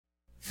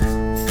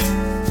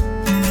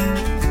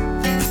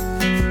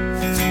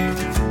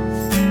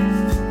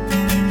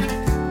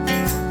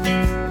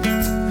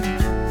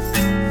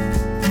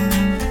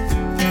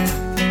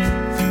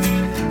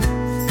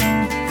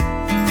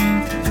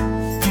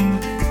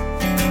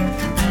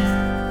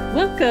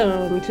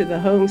Welcome to the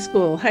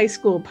Homeschool High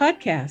School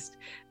podcast,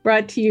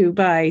 brought to you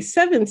by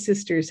Seven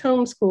Sisters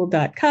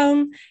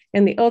Homeschool.com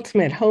and the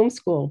Ultimate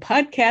Homeschool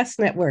Podcast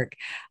Network.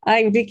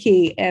 I'm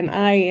Vicki, and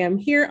I am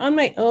here on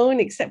my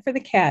own, except for the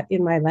cat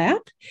in my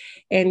lap.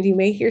 And you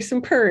may hear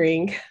some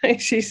purring.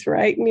 She's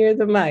right near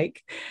the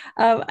mic.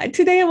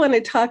 Today, I want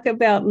to talk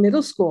about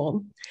middle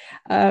school.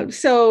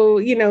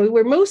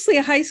 We're mostly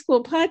a high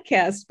school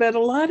podcast, but a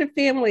lot of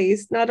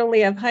families not only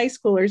have high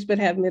schoolers, but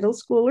have middle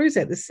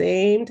schoolers at the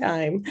same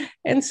time.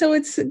 And so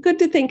it's good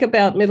to think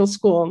about middle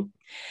school.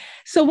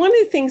 So one of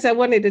the things I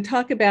wanted to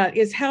talk about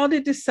is how to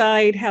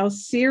decide how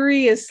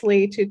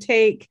seriously to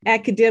take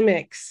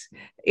academics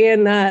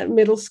in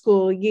middle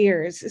school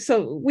years.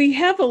 So we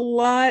have a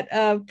lot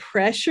of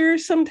pressure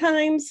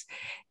sometimes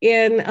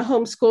in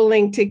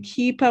homeschooling to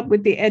keep up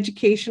with the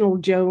educational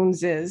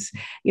Joneses.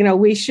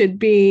 We should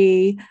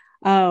be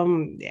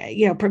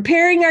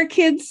preparing our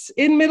kids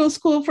in middle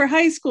school for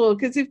high school,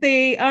 because if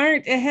they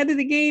aren't ahead of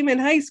the game in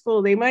high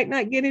school, they might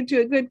not get into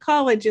a good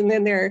college, and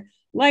then their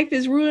life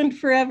is ruined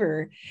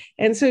forever.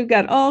 And so we've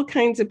got all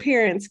kinds of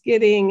parents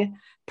getting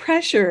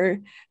pressure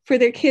for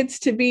their kids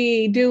to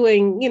be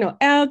doing,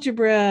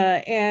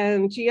 algebra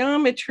and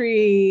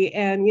geometry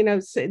and,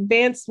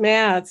 advanced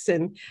maths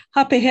and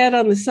hop ahead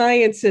on the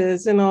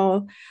sciences and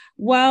all,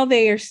 while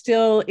they are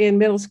still in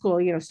middle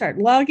school. Start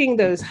logging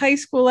those high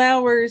school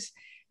hours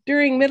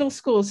during middle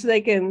school so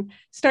they can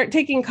start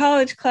taking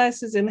college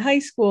classes in high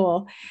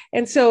school.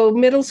 And so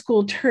middle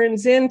school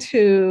turns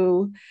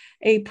into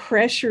a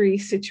pressury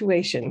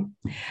situation.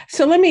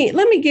 So let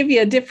me give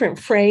you a different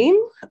frame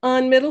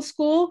on middle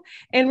school.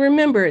 And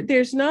remember,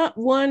 there's not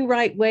one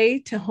right way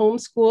to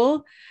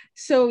homeschool.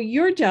 So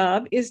your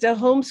job is to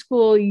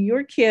homeschool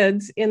your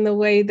kids in the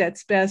way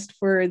that's best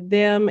for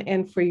them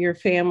and for your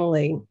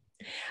family.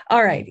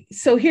 All right,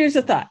 so here's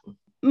a thought.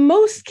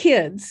 Most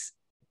kids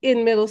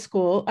in middle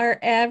school are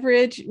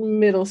average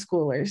middle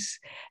schoolers,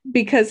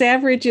 because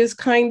average is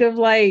kind of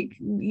like,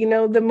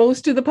 the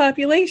most of the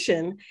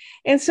population.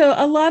 And so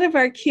a lot of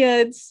our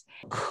kids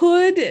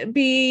could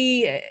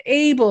be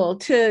able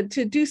to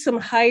do some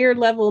higher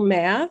level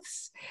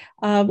maths,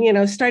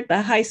 start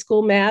the high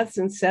school maths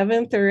in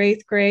 7th or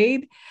 8th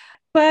grade,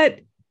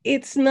 but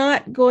it's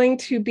not going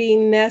to be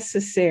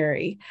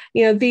necessary.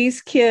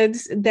 These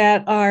kids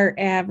that are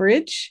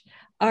average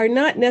are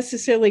not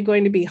necessarily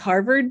going to be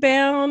Harvard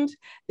bound.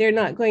 They're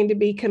not going to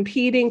be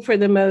competing for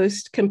the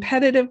most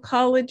competitive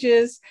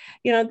colleges.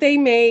 They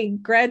may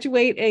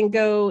graduate and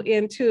go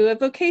into a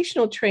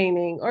vocational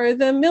training or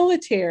the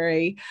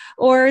military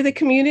or the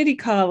community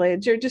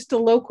college or just a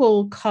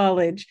local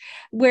college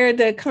where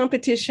the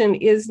competition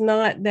is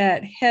not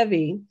that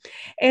heavy.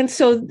 And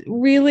so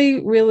really,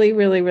 really,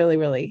 really, really,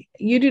 really,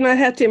 you do not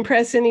have to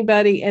impress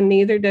anybody, and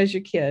neither does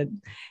your kid,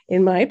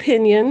 in my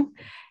opinion.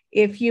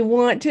 If you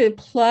want to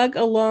plug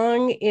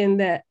along in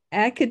the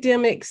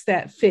academics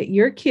that fit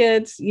your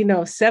kids,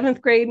 7th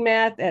grade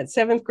math at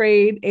 7th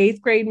grade, 8th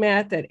grade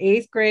math at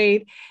 8th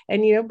grade,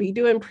 and, be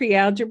doing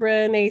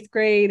pre-algebra in 8th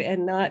grade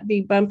and not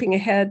be bumping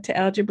ahead to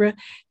algebra,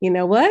 you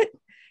know what?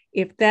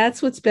 If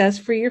that's what's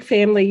best for your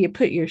family, you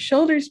put your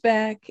shoulders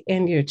back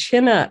and your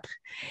chin up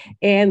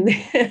and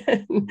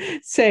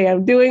say,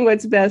 I'm doing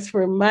what's best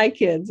for my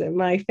kids and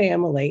my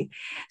family.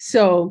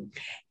 So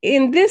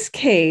in this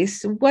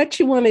case,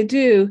 what you want to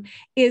do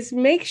is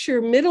make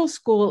sure middle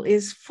school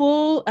is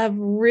full of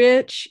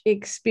rich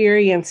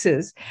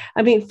experiences.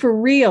 I mean, for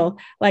real,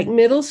 like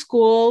middle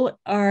school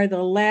are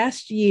the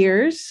last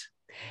years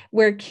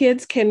where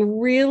kids can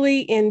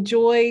really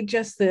enjoy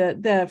just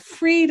the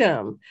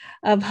freedom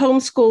of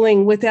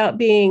homeschooling without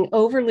being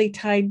overly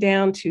tied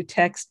down to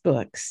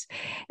textbooks.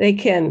 They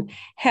can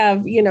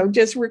have,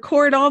 just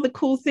record all the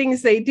cool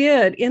things they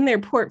did in their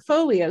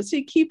portfolio, so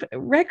you keep a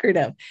record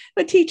of,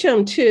 but teach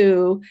them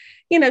to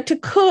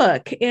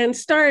cook and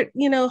start,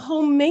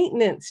 home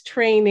maintenance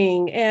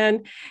training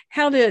and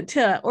how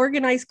to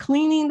organize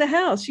cleaning the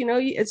house.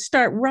 You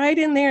start right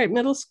in there at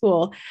middle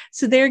school.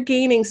 So they're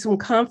gaining some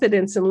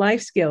confidence and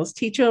life skills.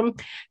 Teach them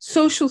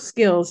social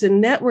skills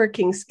and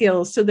networking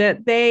skills so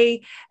that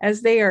they,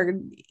 as they are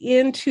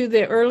into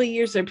the early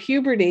years of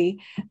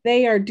puberty,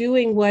 they are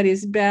doing what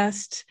is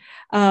best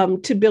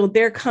to build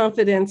their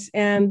confidence,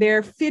 and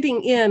they're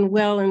fitting in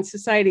well in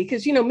society.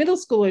 Because, middle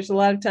schoolers a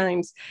lot of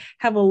times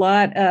have a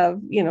lot of,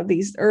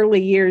 these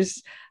early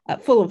years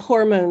full of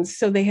hormones.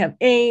 So they have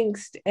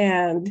angst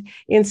and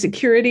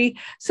insecurity.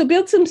 So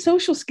build some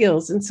social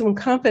skills and some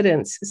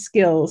confidence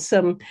skills,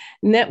 some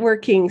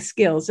networking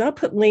skills. And I'll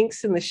put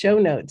links in the show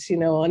notes,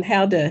 on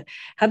how to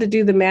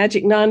do the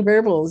magic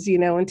nonverbals,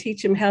 and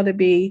teach them how to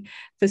be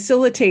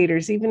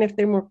facilitators, even if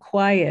they're more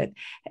quiet,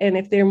 and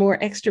if they're more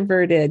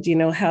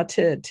extroverted, how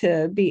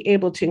to be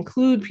able to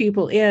include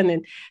people in,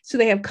 and so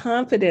they have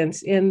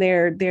confidence in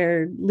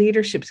their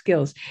leadership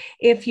skills.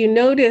 If you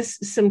notice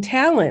some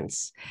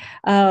talents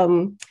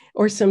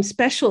or some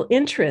special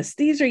interests,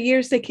 these are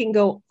years they can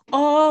go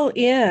all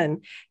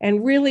in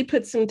and really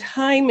put some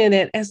time in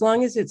it, as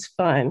long as it's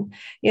fun.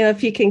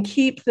 If you can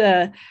keep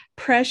the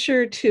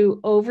pressure to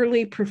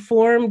overly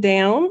perform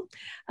down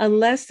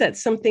unless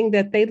that's something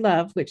that they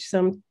love, which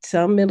some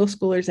middle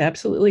schoolers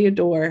absolutely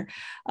adore.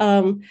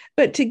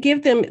 But to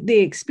give them the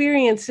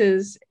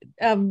experiences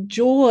of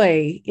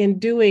joy in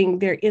doing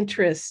their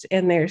interests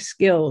and their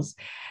skills,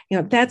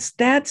 that's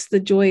the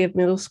joy of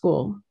middle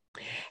school.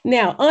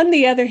 Now, on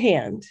the other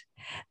hand,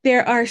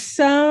 there are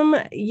some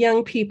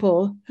young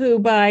people who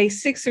by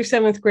 6th or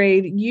 7th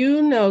grade,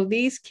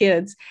 these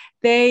kids,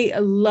 they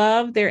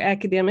love their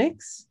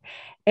academics,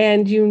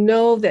 and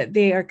that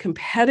they are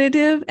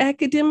competitive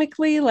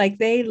academically, like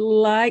they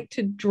like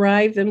to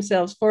drive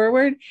themselves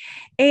forward,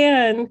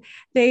 and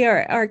they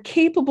are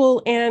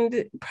capable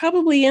and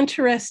probably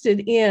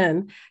interested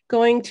in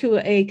going to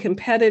a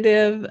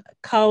competitive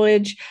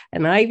college,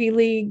 an Ivy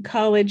League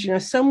college,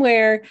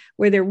 somewhere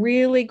where they're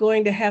really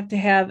going to have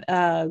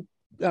a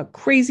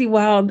crazy,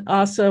 wild,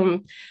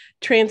 awesome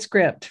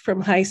transcript from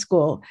high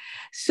school.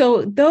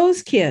 So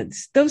those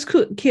kids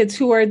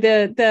who are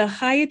the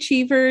high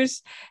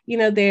achievers,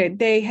 they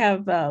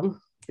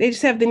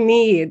just have the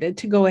need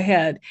to go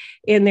ahead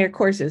in their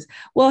courses.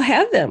 Well,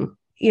 have them,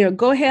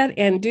 go ahead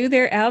and do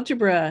their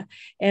algebra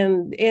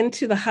and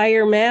into the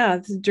higher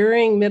maths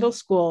during middle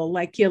school.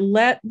 Like, you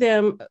let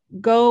them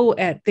go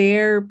at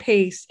their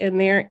pace and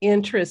their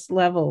interest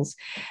levels,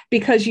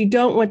 because you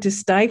don't want to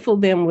stifle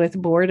them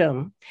with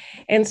boredom.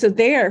 And so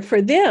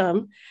for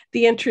them,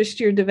 the interest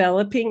you're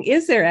developing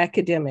is their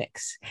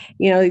academics.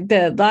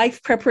 The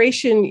life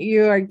preparation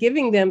you are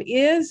giving them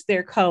is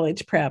their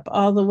college prep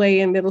all the way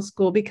in middle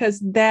school,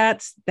 because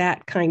that's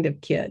that kind of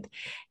kid.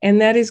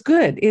 And that is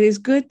good. It is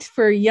good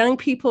for young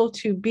people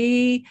to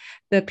be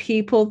the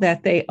people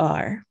that they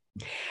are.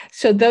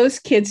 So those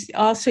kids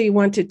also, you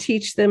want to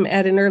teach them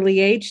at an early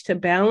age to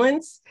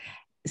balance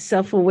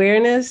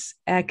self-awareness,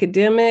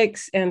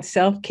 academics, and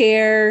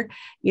self-care,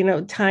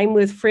 time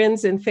with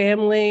friends and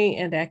family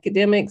and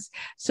academics,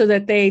 so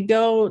that they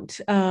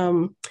don't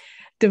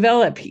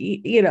develop,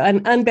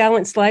 an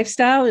unbalanced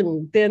lifestyle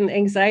and then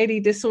anxiety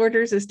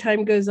disorders as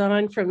time goes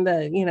on from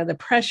the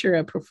pressure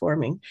of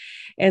performing.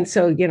 And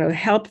so,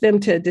 help them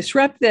to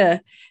disrupt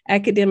the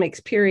academics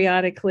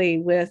periodically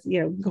with,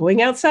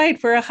 going outside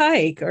for a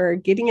hike or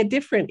getting a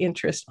different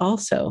interest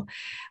also,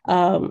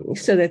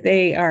 so that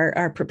they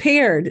are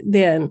prepared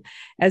then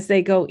as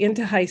they go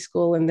into high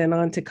school and then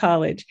on to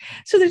college.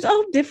 So there's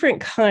all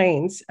different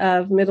kinds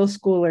of middle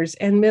schoolers,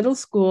 and middle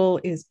school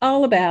is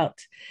all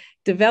about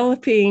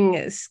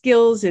developing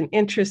skills and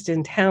interest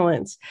and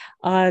talents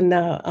on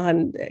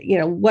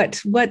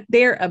what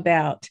they're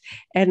about,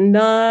 and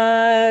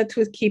not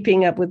with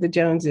keeping up with the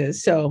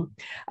Joneses. So,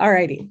 all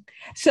righty.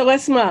 So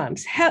us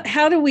moms,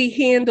 how do we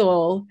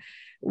handle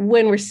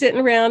when we're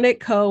sitting around at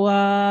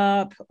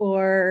co-op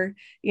or,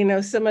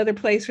 some other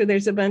place where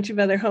there's a bunch of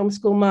other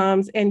homeschool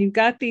moms, and you've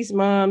got these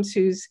moms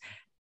whose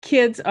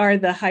kids are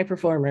the high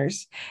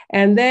performers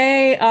and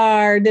they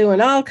are doing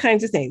all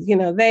kinds of things.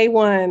 They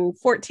won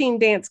 14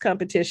 dance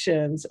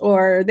competitions,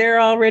 or they're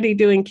already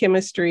doing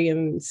chemistry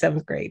in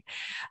 7th grade.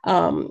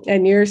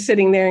 And you're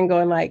sitting there and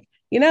going like,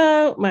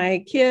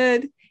 my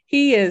kid,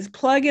 he is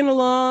plugging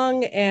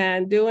along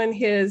and doing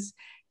his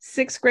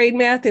 6th grade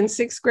math in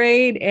 6th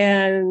grade.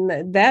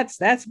 And that's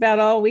about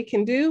all we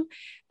can do.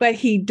 But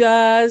he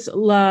does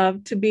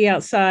love to be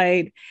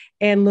outside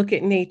and look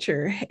at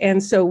nature.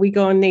 And so we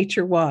go on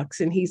nature walks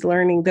and he's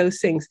learning those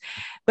things,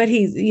 but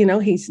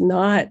he's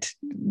not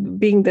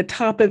being the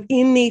top of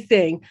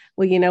anything.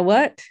 Well, you know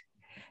what?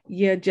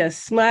 You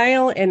just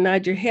smile and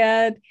nod your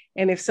head.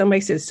 And if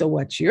somebody says, so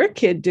what's your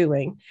kid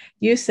doing?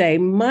 You say,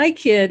 my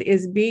kid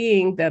is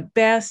being the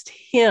best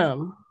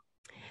him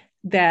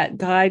that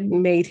God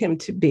made him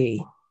to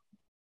be.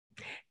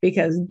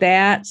 Because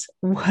that's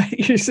what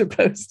you're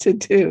supposed to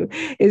do,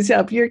 is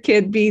help your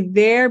kid be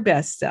their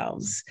best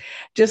selves.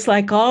 Just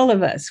like all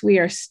of us, we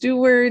are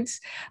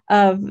stewards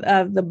of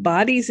the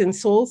bodies and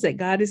souls that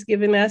God has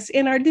given us,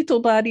 in our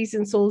little bodies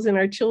and souls in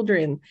our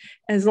children,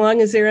 as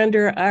long as they're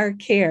under our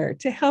care,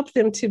 to help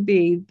them to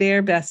be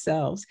their best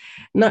selves,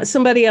 not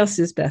somebody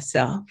else's best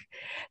self.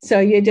 So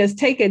you just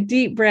take a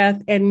deep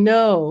breath and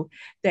know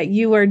that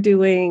you are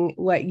doing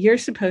what you're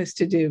supposed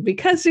to do,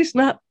 because there's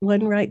not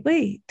one right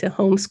way to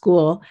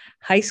homeschool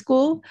high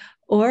school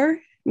or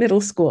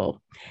middle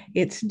school.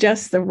 It's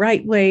just the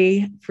right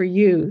way for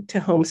you to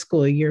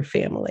homeschool your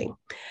family.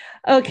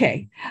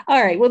 Okay.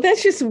 All right. Well,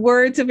 that's just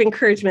words of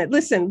encouragement.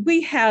 Listen,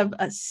 we have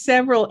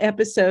several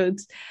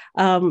episodes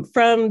from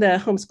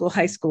the Homeschool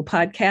High School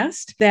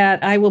podcast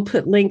that I will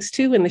put links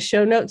to in the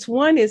show notes.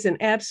 One is an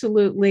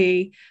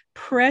absolutely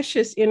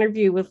precious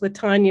interview with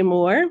LaTanya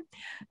Moore,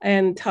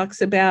 and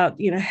talks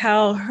about,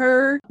 how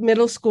her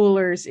middle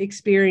schoolers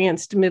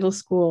experienced middle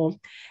school.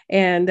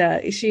 And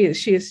she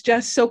is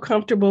just so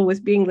comfortable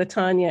with being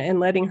LaTanya and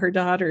letting her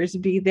daughters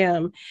be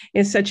them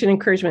is such an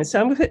encouragement.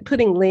 So I'm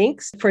putting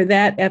links for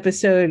that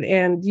episode,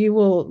 and you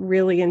will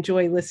really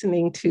enjoy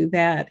listening to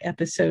that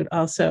episode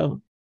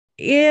also.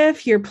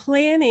 if you're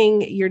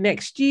planning your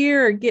next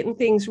year or getting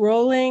things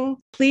rolling,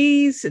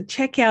 please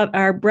check out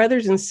our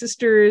brothers and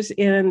sisters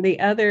in the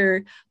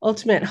other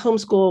Ultimate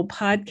Homeschool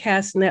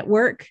Podcast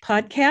Network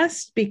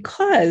podcasts,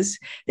 because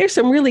there's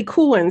some really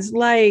cool ones,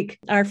 like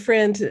our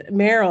friend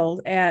Meryl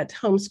at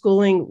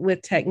Homeschooling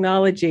with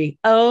Technology.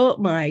 Oh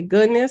my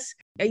goodness.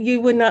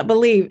 You would not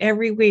believe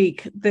every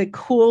week the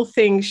cool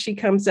things she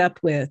comes up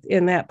with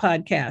in that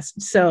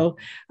podcast. So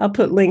I'll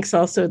put links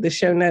also in the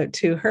show note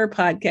to her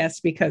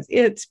podcast, because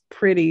it's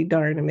pretty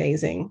darn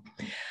amazing.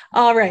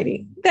 All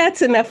righty,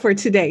 that's enough for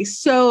today.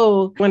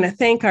 So I want to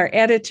thank our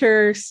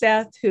editor,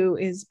 Seth, who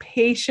is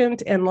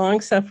patient and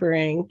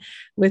long-suffering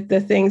with the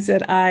things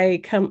that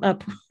I come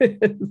up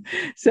with.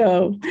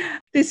 So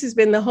this has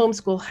been the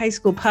Homeschool High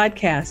School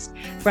Podcast,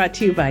 brought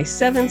to you by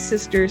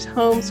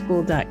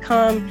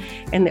 7sistershomeschool.com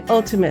and the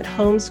Ultimate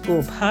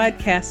Homeschool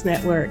Podcast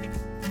Network.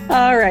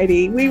 All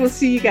righty, we will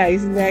see you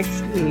guys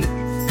next week.